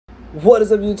What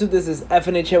is up, YouTube? This is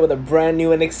FNH here with a brand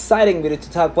new and exciting video to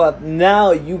talk about.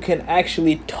 Now you can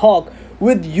actually talk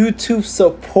with YouTube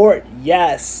support.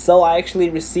 Yes, so I actually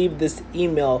received this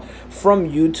email from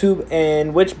YouTube,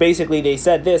 and which basically they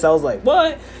said this. I was like,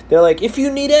 what? They're like, if you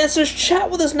need answers,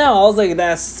 chat with us now. I was like,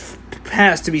 that's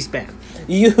has to be spam.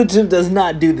 YouTube does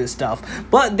not do this stuff,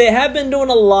 but they have been doing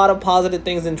a lot of positive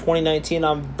things in 2019.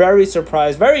 I'm very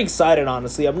surprised, very excited,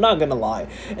 honestly. I'm not gonna lie.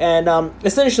 And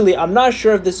essentially, I'm not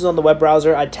sure if this is on the web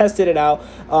browser. I tested it out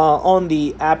on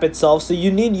the app itself. So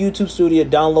you need YouTube Studio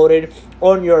downloaded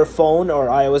on your phone or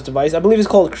iOS device. I believe it's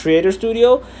called Creator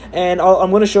Studio, and I'm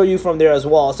going to show you from there as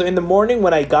well. So in the morning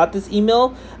when I got this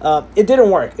email, it didn't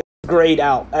work. Grayed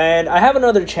out, and I have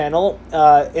another channel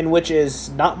in which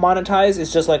is not monetized.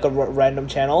 It's just like a random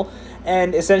channel,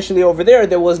 and essentially over there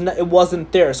it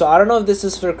wasn't there. So I don't know if this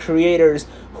is for creators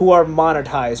who are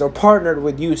monetized or partnered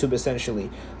with YouTube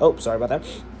essentially. Oh, sorry about that.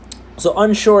 So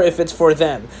unsure if it's for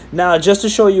them. Now, just to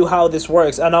show you how this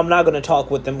works, and I'm not going to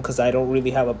talk with them because I don't really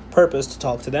have a purpose to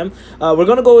talk to them. We're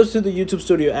going to go to the YouTube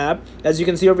Studio app. As you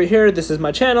can see over here, this is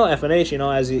my channel,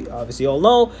 FNH, as you obviously all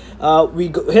know.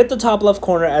 Hit the top left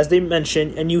corner as they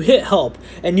mentioned, and you hit help.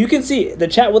 And you can see the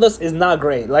chat with us is not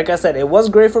great. Like I said, it was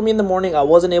great for me in the morning. I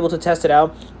wasn't able to test it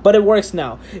out, but it works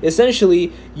now.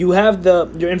 Essentially, you have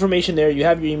your information there. You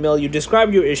have your email. You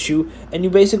describe your issue, and you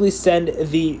basically send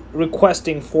the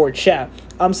requesting for chat.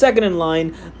 I'm second in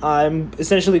line. I'm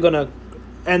essentially going to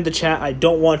end the chat. I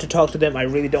don't want to talk to them. I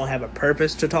really don't have a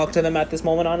purpose to talk to them at this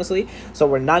moment, honestly. So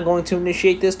we're not going to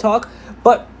initiate this talk.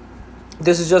 But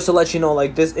this is just to let you know,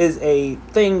 like, this is a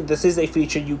thing. This is a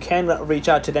feature. You can reach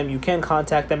out to them. You can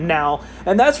contact them now.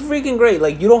 And that's freaking great.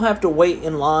 Like, you don't have to wait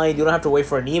in line. You don't have to wait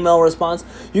for an email response.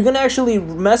 You can actually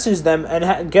message them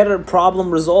and get a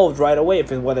problem resolved right away.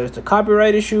 Whether it's a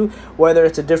copyright issue, whether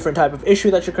it's a different type of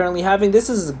issue that you're currently having. This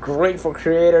is great for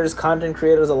creators, content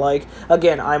creators alike.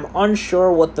 Again, I'm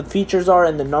unsure what the features are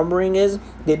and the numbering is.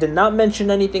 They did not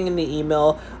mention anything in the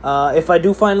email. If I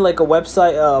do find like a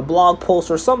website, a blog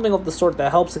post or something of the sort that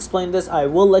helps explain this, I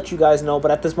will let you guys know.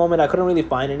 But at this moment, I couldn't really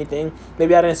find anything.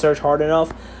 Maybe I didn't search hard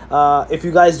enough. If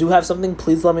you guys do have something,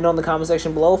 please let me know in the comment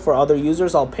section below. For other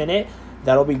users, I'll pin it.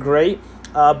 That'll be great.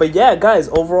 But yeah, guys,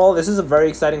 overall, this is a very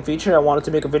exciting feature. I wanted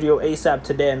to make a video ASAP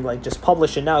today and like just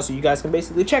publish it now so you guys can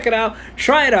basically check it out,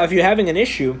 try it out. If you're having an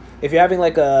issue, if you're having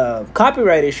like a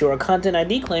copyright issue or a content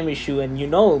ID claim issue, and you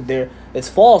know it's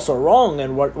false or wrong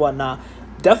and whatnot,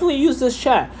 definitely use this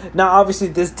chat. Now, obviously,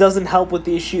 this doesn't help with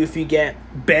the issue if you get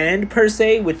banned per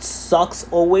se, which sucks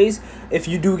always. If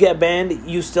you do get banned,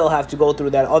 you still have to go through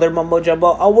that other mumbo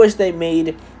jumbo. I wish they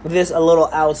made this a little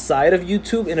outside of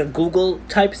YouTube in a Google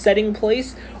type setting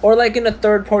place, or like in a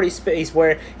third-party space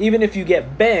where even if you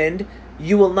get banned,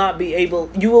 you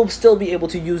will still be able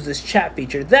to use this chat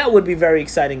feature. That would be very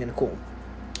exciting and cool.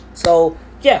 So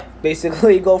yeah,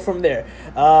 basically go from there.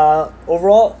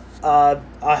 Overall,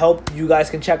 I hope you guys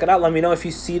can check it out. Let me know if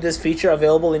you see this feature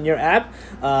available in your app.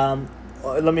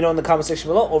 Let me know in the comment section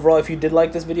below. Overall, if you did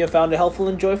like this video, found it helpful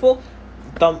and joyful,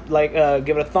 give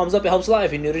it a thumbs up. It helps a lot.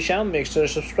 If you're new to the channel, make sure to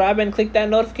subscribe and click that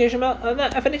notification bell. And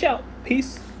FNH out.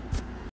 Peace.